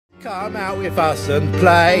Come out with us and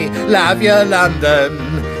play Love Your London.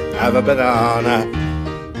 Have a banana.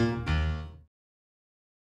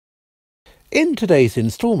 In today's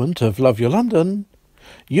instalment of Love Your London,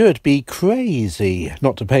 you'd be crazy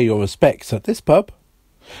not to pay your respects at this pub.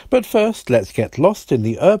 But first, let's get lost in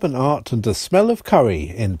the urban art and the smell of curry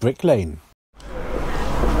in Brick Lane.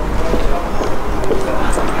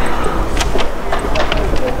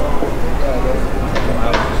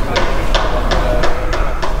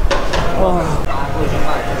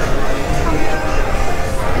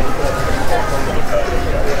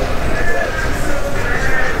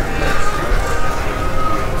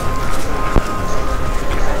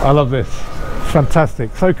 I love this.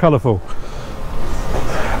 Fantastic, so colourful.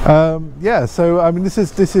 Yeah, so I mean this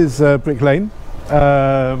is Brick Lane.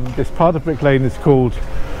 This part of Brick Lane is called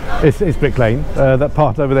it's Brick Lane. That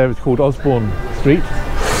part over there is called Osborne Street.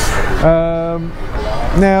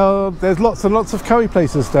 Now there's lots and lots of curry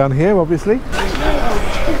places down here, obviously.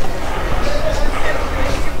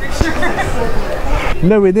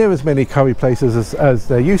 Nowhere near as many curry places as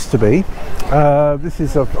there used to be. This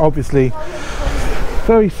is obviously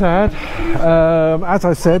very sad. As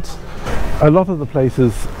I said, a lot of the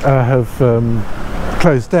places have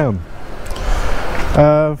closed down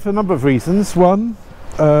for a number of reasons. One,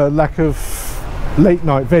 lack of late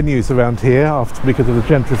night venues around here because of the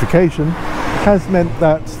gentrification has meant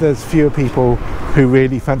that there's fewer people who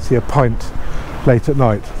really fancy a pint late at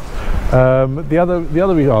night. The other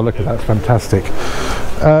reason, oh look at that, that's fantastic.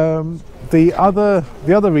 The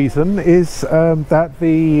other reason is that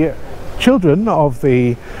the children of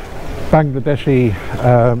the Bangladeshi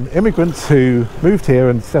immigrants who moved here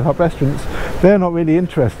and set up restaurants, they're not really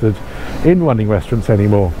interested in running restaurants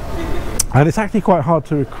anymore. And it's actually quite hard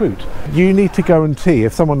to recruit. You need to guarantee,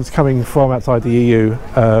 if someone's coming from outside the EU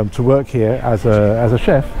to work here as a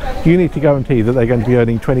chef, you need to guarantee that they're going to be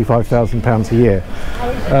earning £25,000 a year.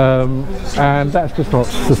 And that's just not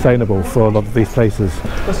sustainable for a lot of these places.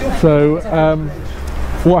 So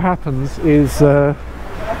what happens is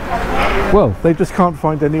well, they just can't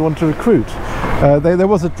find anyone to recruit. There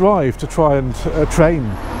was a drive to try and train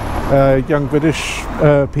young British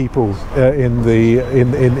people in the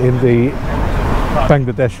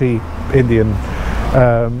Bangladeshi Indian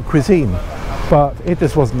cuisine, but it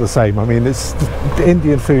just wasn't the same. I mean,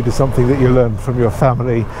 Indian food is something that you learn from your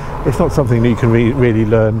family. It's not something that you can really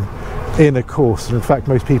learn in a course, and in fact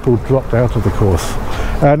most people dropped out of the course.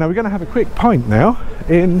 Now we're going to have a quick pint now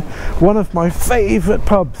in one of my favourite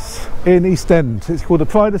pubs in East End. It's called the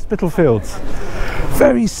Pride of Spitalfields.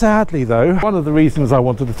 Very sadly though, one of the reasons I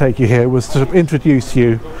wanted to take you here was to introduce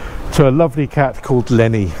you to a lovely cat called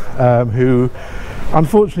Lenny, who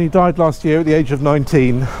unfortunately died last year at the age of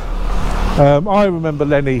 19. I remember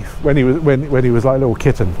Lenny when he was like a little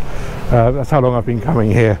kitten. That's how long I've been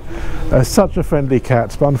coming here. Such a friendly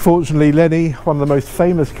cat, but unfortunately Lenny, one of the most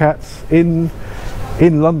famous cats in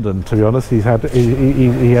London, to be honest. He had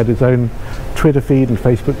his own Twitter feed and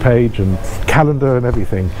Facebook page and calendar and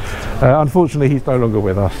everything. Unfortunately he's no longer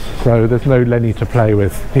with us, so there's no Lenny to play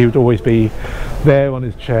with. He would always be there on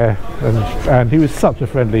his chair, and he was such a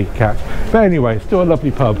friendly cat. But anyway, still a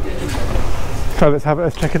lovely pub. So let's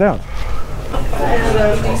check it out.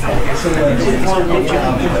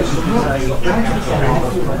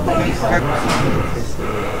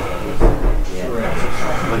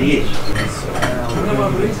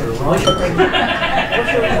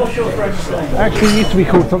 Actually, it used to be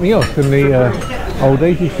called something else in the old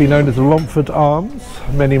days. It used to be known as the Romford Arms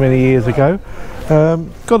many years ago.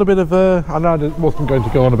 Got a bit of a, I know I wasn't going to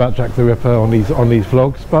go on about Jack the Ripper on these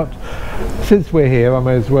vlogs, but since we're here I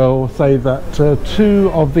may as well say that two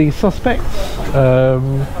of the suspects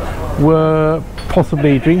were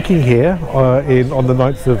possibly drinking here on the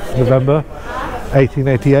 9th of November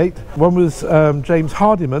 1888. One was James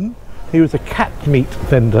Hardiman. He was a cat meat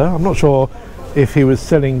vendor. I'm not sure if he was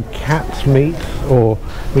selling cat meat or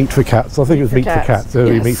meat for cats. I think it was meat for cats.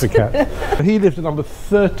 Yes. Meat for cats. He lived at number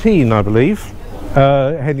 13, I believe,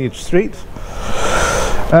 Cheshire Street.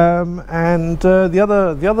 And the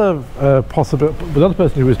other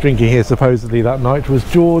person who was drinking here supposedly that night was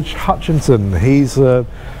George Hutchinson. He's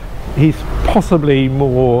possibly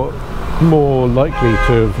more likely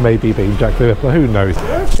to have maybe been Jack the Ripper, who knows.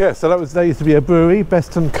 Yeah, so there used to be a brewery,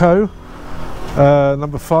 Best & Co,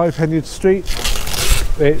 number 5 Cheshire Street.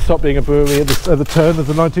 It stopped being a brewery at the turn of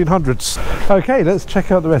the 1900s. Okay, let's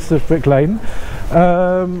check out the rest of Brick Lane.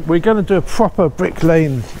 We're going to do a proper Brick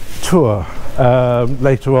Lane tour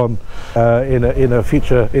later on in a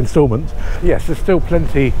future instalment. Yes, there's still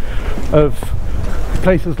plenty of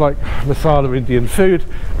places like masala Indian food,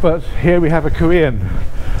 but here we have a Korean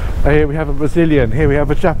Here we have a Brazilian, here we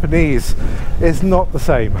have a Japanese. It's not the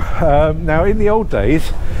same. Now in the old days,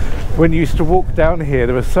 when you used to walk down here,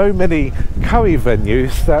 there were so many curry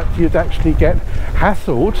venues that you'd actually get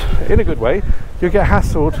hassled, in a good way, you'd get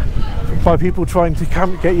hassled by people trying to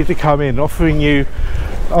get you to come in, offering you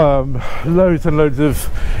loads and loads of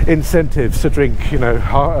incentives to drink, you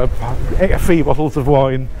know, 3 bottles of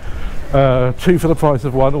wine, 2 for the price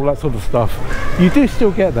of 1, all that sort of stuff. You do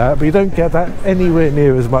still get that, but you don't get that anywhere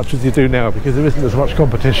near as much as you do now because there isn't as much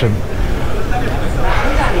competition.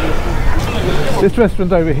 This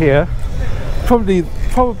restaurant over here, probably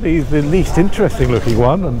the least interesting looking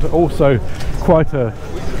one, and also quite a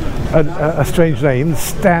strange name,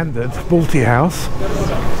 Standard Balti House,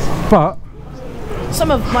 but some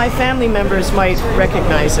of my family members might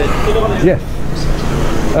recognize it. Yes.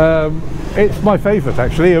 It's my favourite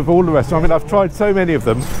actually of all the rest. I mean, I've tried so many of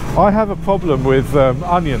them. I have a problem with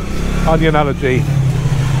onion allergy,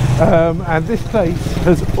 and this place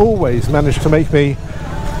has always managed to make me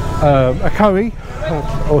a curry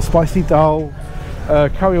or spicy dal,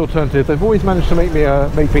 curry alternative. They've always managed to make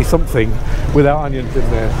me something without onions in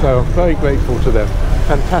there, so I'm very grateful to them.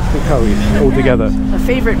 Fantastic curries altogether. A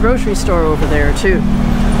favourite grocery store over there too.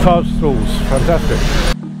 Taj stalls, fantastic.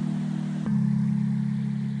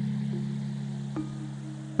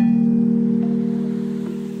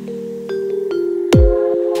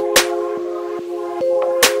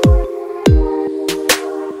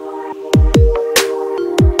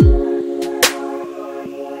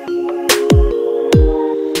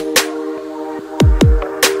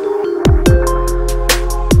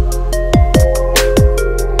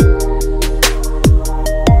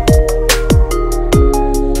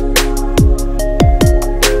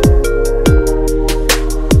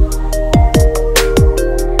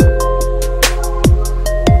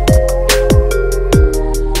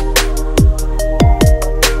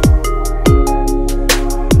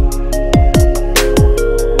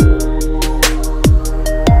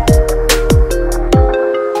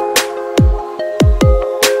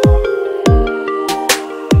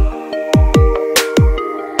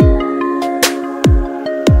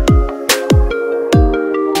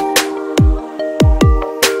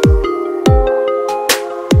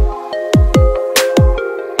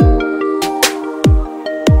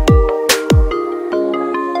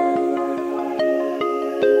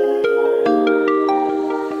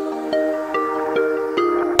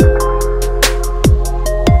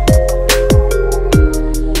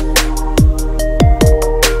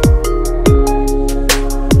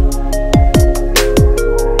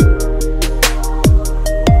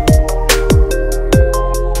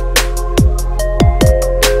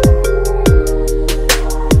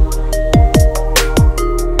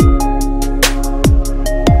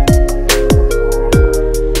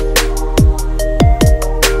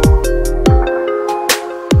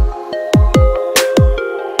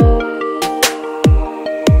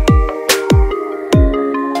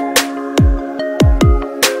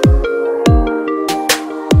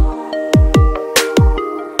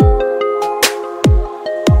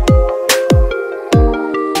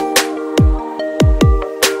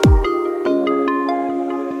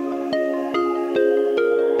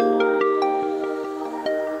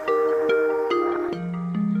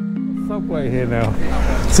 Subway here now.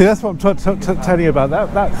 See, that's what I'm telling you about.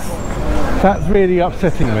 That's really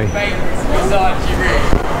upsetting me.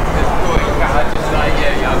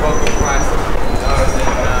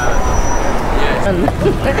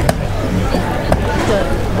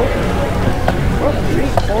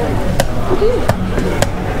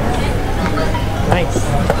 Nice.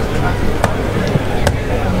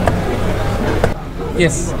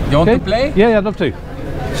 Yes. You want to play? Yeah, I'd love to.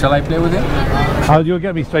 Shall I play with him? You'll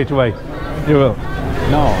get me straight away. You will.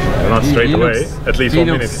 No. Not straight away. At least 1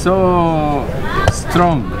 minute. He looks so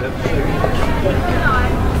strong.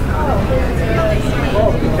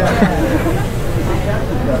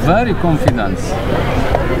 Very confident.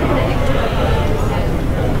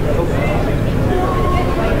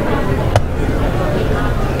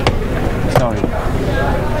 Sorry.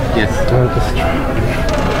 Yes.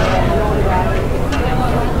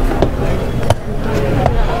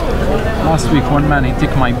 Last week one man, he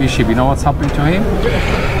took my bishop. You know what's happened to him?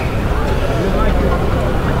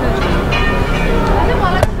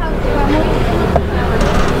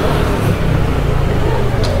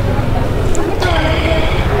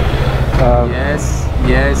 Yes,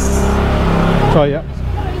 yes. So yeah.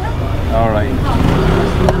 All right.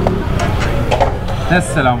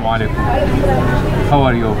 Assalamu alaikum. How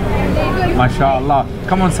are you? MashaAllah.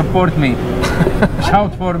 Come on, support me.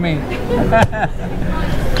 Shout for me.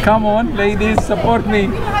 Come on, ladies, support me.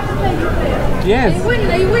 Yes.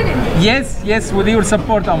 Are you winning? Yes, yes, with your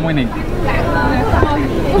support I'm winning.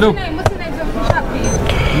 What's Look. your name? What's the name of the shop, please?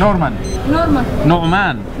 Noorman. Norman.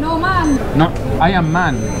 Noorman. Norman. No, I am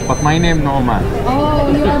man, but my name Noorman.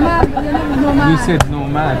 Oh, you are man. Your name is Norman. You said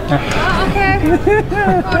Noorman. Oh, okay.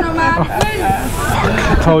 Oh,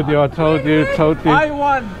 Norman. Told you. I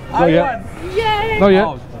won. Not yet. Not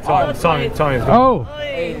yet. Time. Oh.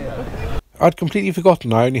 I'd completely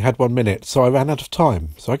forgotten I only had 1 minute, so I ran out of time.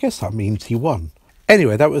 So I guess that means he won.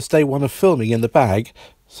 Anyway, that was day 1 of filming in the bag.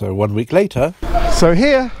 So 1 week later... So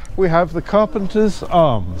here we have the Carpenter's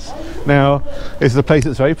Arms. Now, this is a place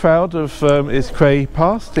that's very proud of its Kray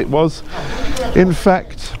past. It was, in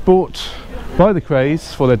fact, bought by the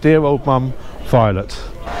Krays for their dear old mum, Violet.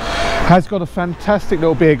 Has got a fantastic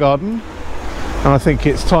little beer garden, and I think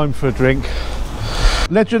it's time for a drink.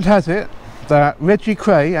 Legend has it that Reggie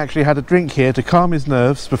Kray actually had a drink here to calm his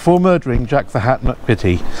nerves before murdering Jack the Hat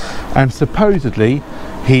McVitie, and supposedly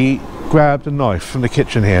he grabbed a knife from the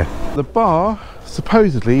kitchen here. The bar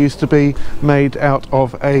supposedly used to be made out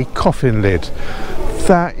of a coffin lid.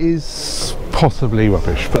 That is possibly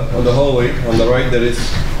rubbish. But on the hallway, on the right, there is,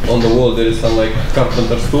 on the wall, there is some like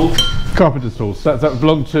carpenter stool. Carpenter stools, that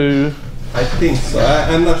belonged to... I think so,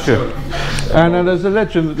 I'm not sure. And there's a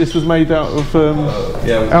legend that this was made out of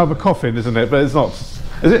out of a coffin, isn't it? But it's not.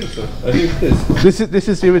 Is it? I think it is. This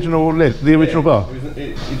is the original lid, the original bar.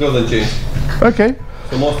 It doesn't change. Okay.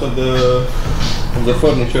 So most of the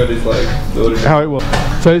furniture is like the original. How it was.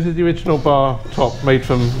 So this is the original bar top made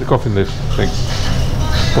from the coffin lid, I think.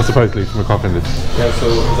 Or supposedly from a coffin lid. Yeah. So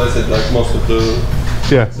as I said, like most of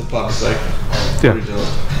the parts like original.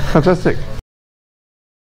 Fantastic.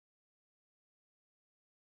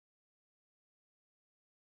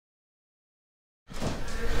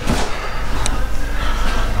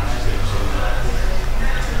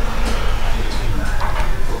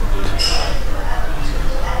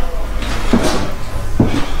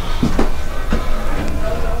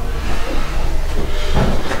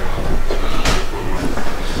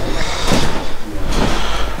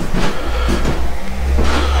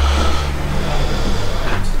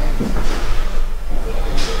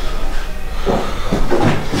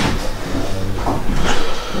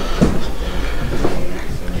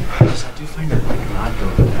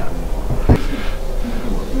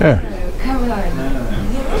 Yeah.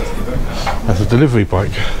 That's a delivery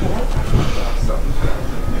bike.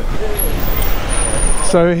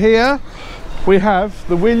 So here we have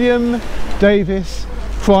the William Davis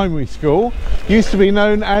Primary School. Used to be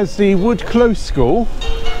known as the Wood Close School.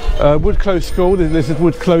 Wood Close School, this is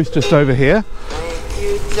Wood Close just over here.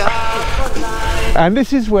 And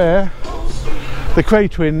this is where the Kray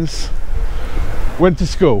twins went to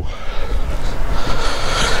school.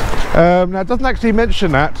 Now it doesn't actually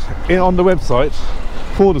mention that on the website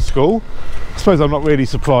for the school. I suppose I'm not really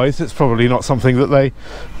surprised. It's probably not something that they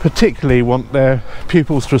particularly want their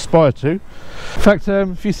pupils to aspire to. In fact,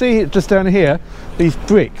 if you see it just down here, these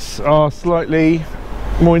bricks are slightly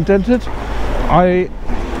more indented. I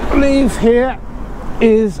believe here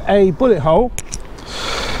is a bullet hole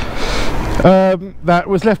that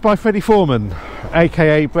was left by Freddie Foreman,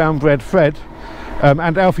 aka Brown Bread Fred,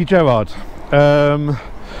 and Alfie Gerrard.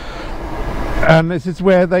 And this is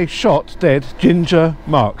where they shot dead Ginger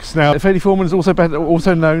Marks. Now, Freddie Foreman is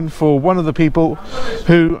also known for one of the people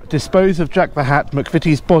who disposed of Jack the Hat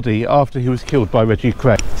McVitie's body after he was killed by Reggie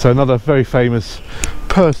Kray. So another very famous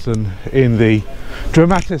person in the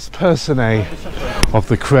dramatis personae of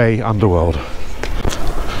the Kray underworld.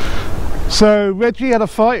 So Reggie had a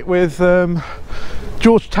fight with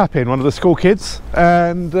George Tappin, one of the school kids,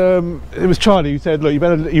 and it was Charlie who said, "Look,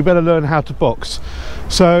 you better learn how to box."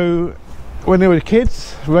 So when they were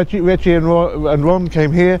kids, Reggie and Ron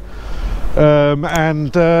came here,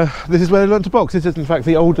 and this is where they learned to box. This is in fact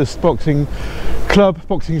the oldest boxing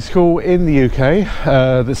school in the UK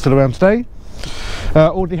that's still around today.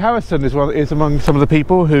 Audley Harrison is among some of the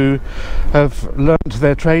people who have learnt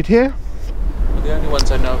their trade here. The only ones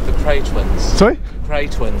I know of the Kray twins. Sorry? The Kray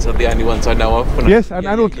twins are the only ones I know of. Yes, and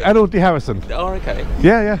Audley Harrison. Oh, okay.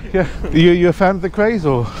 Yeah. You a fan of the Krays,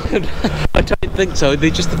 or? I don't think so. They're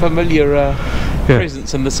just a familiar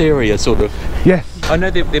presence in this area, sort of. Yes. I know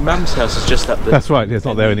their mum's house is just up there. That's right. It's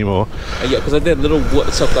not there anymore. Yeah, because I did a little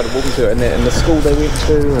self-guided walking tour, and the school they went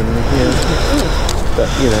to, and but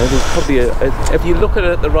you know, there's probably if you look at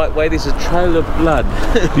it the right way, there's a trail of blood.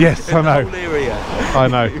 Yes, I know. The whole area. I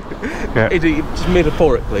know. Yeah. It's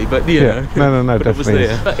metaphorically, but yeah. No, but it was definitely.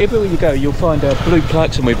 there. But everywhere you go, you'll find blue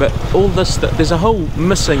plaques somewhere. But all this, there's a whole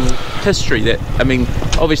missing history. That I mean,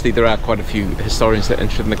 obviously there are quite a few historians that are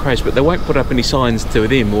interested in the Krays, but they won't put up any signs to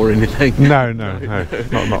them or anything. No, not.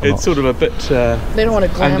 It's sort of a bit. They don't want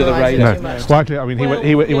to under the glamorize radar. it too much. Well, actually, I mean,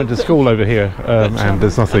 he went to school over here, and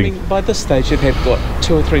there's nothing. I mean, by this stage, they've had what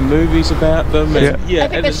 2 or 3 movies about them. And, I think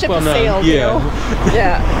and the it's ship well has known. sailed. You know?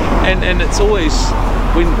 Yeah. And it's always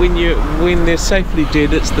when they're safely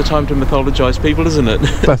dead, it's the time to mythologise people, isn't it?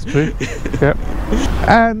 That's true. Yeah.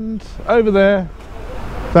 And over there,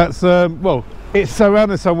 that's well, it's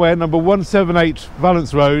surrounded somewhere. Number 178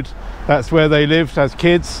 Valence Road. That's where they lived as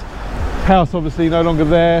kids. House obviously no longer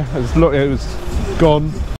there. It was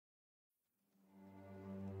gone.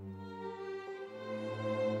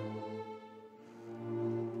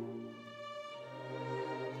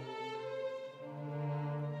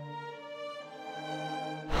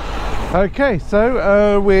 Okay,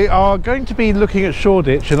 so we are going to be looking at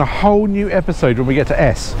Shoreditch in a whole new episode when we get to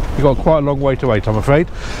S. We've got quite a long way to wait, I'm afraid.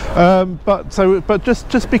 But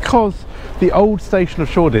just because the old station of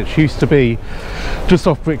Shoreditch used to be just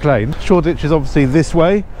off Brick Lane, Shoreditch is obviously this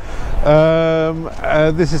way.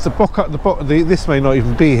 This is this may not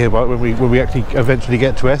even be here, but when we actually eventually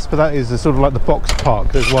get to S. But that is sort of like the box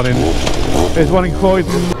park. There's one in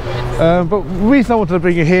Croydon. But the reason I wanted to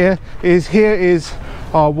bring you here is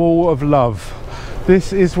our wall of love.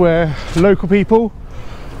 This is where local people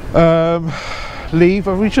leave.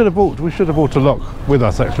 We should have bought a lock with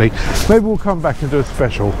us actually. Maybe we'll come back and do a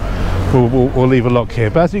special. We'll leave a lock here.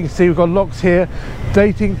 But as you can see, we've got locks here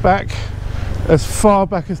dating back as far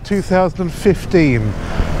back as 2015.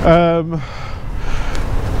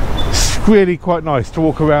 It's really quite nice to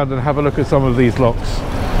walk around and have a look at some of these locks.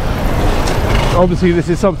 Obviously, this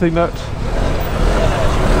is something that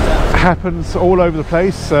happens all over the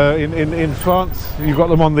place. In France, you've got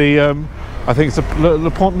them on the I think it's Le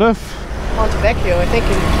Pont Neuf, Ponte Vecchio, I think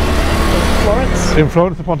in Florence. In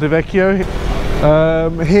Florence, the Ponte Vecchio.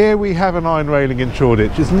 Here we have an iron railing in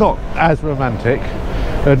Shoreditch. It's not as romantic,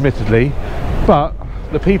 admittedly, but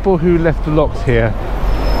the people who left the locks here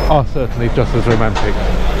are certainly just as romantic.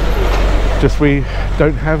 Just we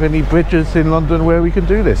don't have any bridges in London where we can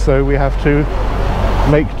do this, so we have to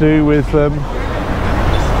make do with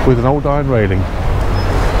an old iron railing.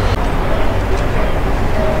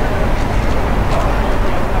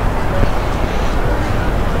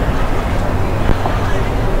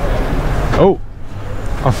 Oh,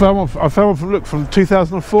 I found one from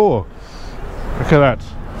 2004. Look at that.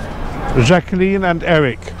 Jacqueline and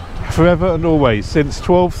Eric, forever and always, since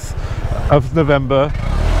 12th of November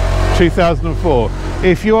 2004.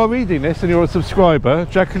 If you are reading this and you're a subscriber,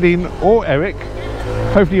 Jacqueline or Eric,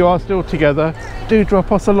 hopefully you are still together, do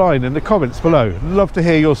drop us a line in the comments below. Love to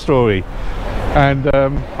hear your story, and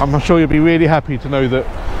I'm sure you'll be really happy to know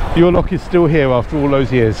that your lock is still here after all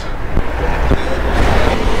those years.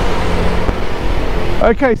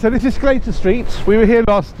 Okay, so this is Sclater Street. We were here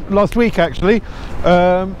last week actually.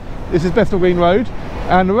 This is Bethnal Green Road,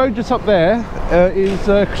 and the road just up there is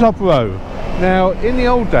Club Row. Now, in the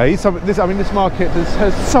old days, this market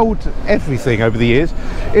has sold everything over the years.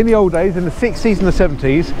 In the old days, in the 60s and the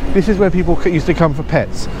 70s, this is where people used to come for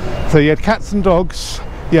pets. So you had cats and dogs,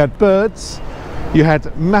 you had birds, you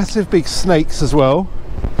had massive big snakes as well,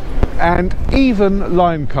 and even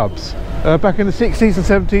lion cubs. Back in the 60s and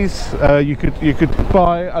 70s, you could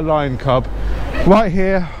buy a lion cub right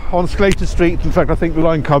here on Sclater Street. In fact, I think the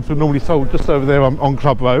lion cubs were normally sold just over there on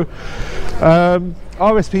Club Row.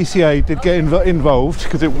 RSPCA did get involved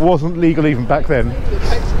because it wasn't legal even back then,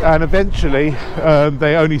 and eventually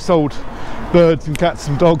they only sold birds and cats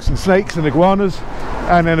and dogs and snakes and iguanas,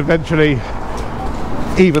 and then eventually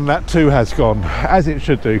even that too has gone, as it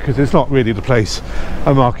should do, because it's not really the place,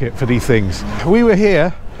 a market for these things. We were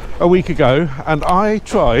here a week ago and I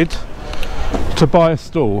tried to buy a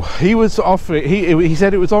stall. He was offering, he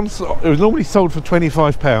said it was normally sold for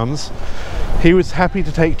 £25. He was happy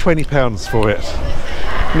to take £20 for it.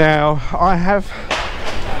 Now, I have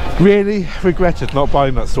really regretted not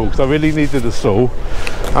buying that stall because I really needed a stall,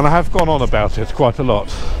 and I have gone on about it quite a lot,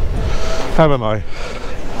 haven't I,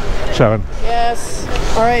 Sharon? Yes.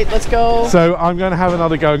 All right, let's go. So I'm going to have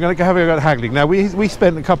another go. I'm going to have a go at haggling. Now, we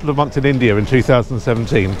spent a couple of months in India in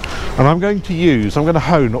 2017, and I'm going to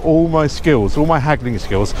hone all my skills, all my haggling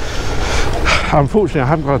skills. Unfortunately, I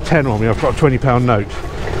haven't got a tenner on me. I've got a £20 note.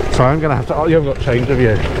 So I'm going to have to... Oh, you haven't got change, have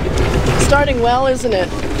you? Starting well, isn't it?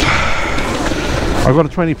 I've got a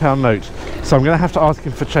 £20 note, so I'm going to have to ask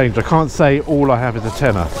him for change. I can't say all I have is a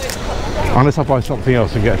tenner, unless I buy something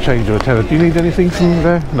else and get a change of a tenner. Do you need anything from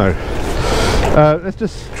there? No. Let's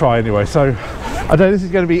just try anyway. So I know this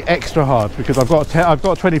is going to be extra hard because I've got a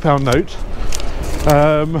 £20 note.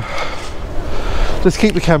 Just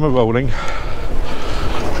keep the camera rolling.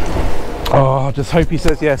 Oh, I just hope he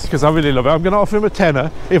says yes because I really love it. I'm going to offer him a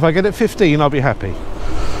tenner. If I get it 15, I'll be happy.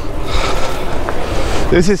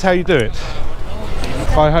 This is how you do it.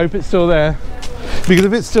 I hope it's still there, because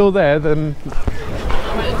if it's still there, then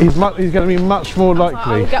he's going to be much more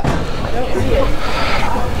likely.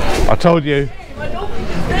 I told you.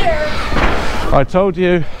 I told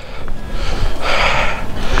you.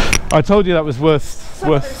 I told you that was worth.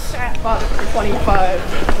 Bought it for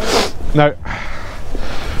 25. No.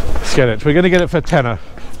 Let's get it. We're going to get it for a tenner.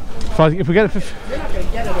 If we get it for. You're not going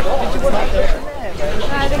to get it at all.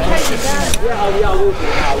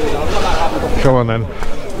 Come on then.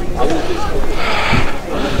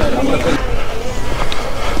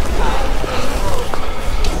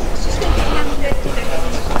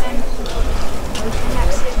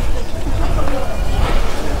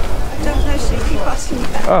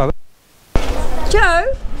 Oh. Joe?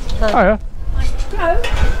 Hiya. Joe?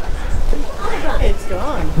 It's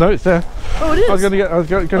gone. No, it's there. Oh, it is? I was going to get. I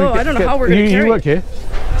don't know how we're going to carry You work here?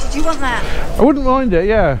 Did you want that? I wouldn't mind it,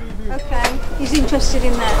 yeah. Okay. He's interested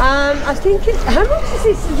in that. I think it's... How much is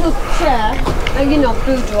this little chair? Oh, you know,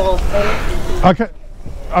 boudoir thing.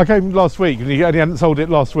 I came last week and you only hadn't sold it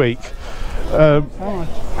last week.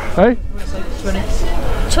 Hey?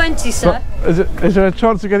 20, sir. Is there a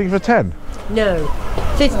chance of getting it for 10? No.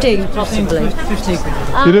 15, possibly. 15.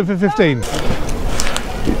 You do it for 15?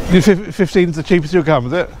 15's the cheapest you'll come,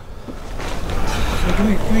 is it? Give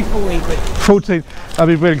me 14 quid. 14. That'd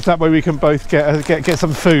be brilliant, 'cause that way we can both get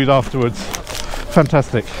some food afterwards.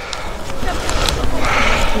 Fantastic.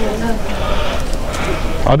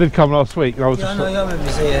 I did come last week. And I was I know your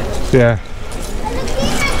members here. Yeah.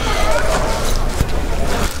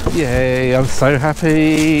 Yay! I'm so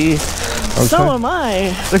happy. So am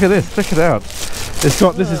I. Look at this. Check it out. It's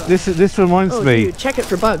got this reminds me. Dude, check it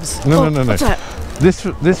for bugs. No. What's that? This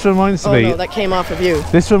reminds me. Oh no, that came off of you.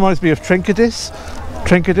 This reminds me of Trinkadis.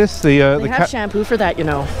 Trinkadis, they have shampoo for that, you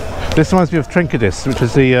know. This reminds me of Trinkadis, which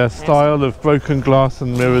is the style of broken glass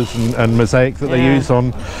and mirrors and mosaic that they use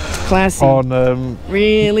on classy. On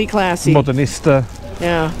really classy. Modernista.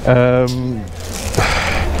 Yeah.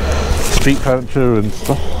 Street furniture and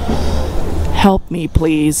stuff. Help me,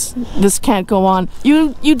 please. This can't go on.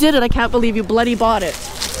 You did it. I can't believe you bloody bought it.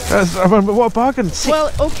 I remember, what a bargain.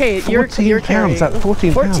 Well, okay, you're £14. That's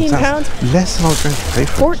 £14. 14 pounds. That's less than I was going to pay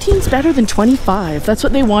for. 14's better than 25. That's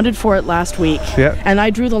what they wanted for it last week. Yeah. And I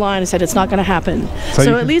drew the line and said it's not going to happen.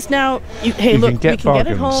 So at least now, hey, look, we can get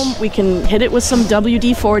it home. We can hit it with some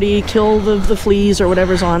WD-40, kill the fleas or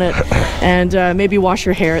whatever's on it, and maybe wash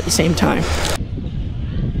your hair at the same time.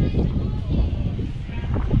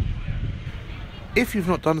 If you've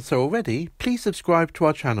not done so already, please subscribe to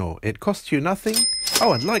our channel. It costs you nothing.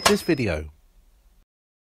 Oh, and like this video.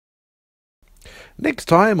 Next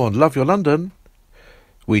time on Love Your London,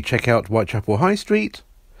 we check out Whitechapel High Street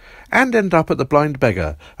and end up at the Blind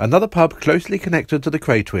Beggar, another pub closely connected to the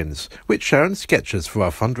Kray twins, which Sharon sketches for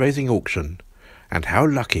our fundraising auction. And how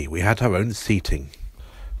lucky we had our own seating.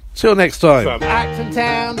 Till next time. From Acton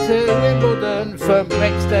Town to Wimbledon, from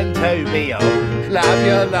Brixton to Beyond, love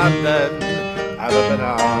your London. Have a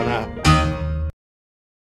banana.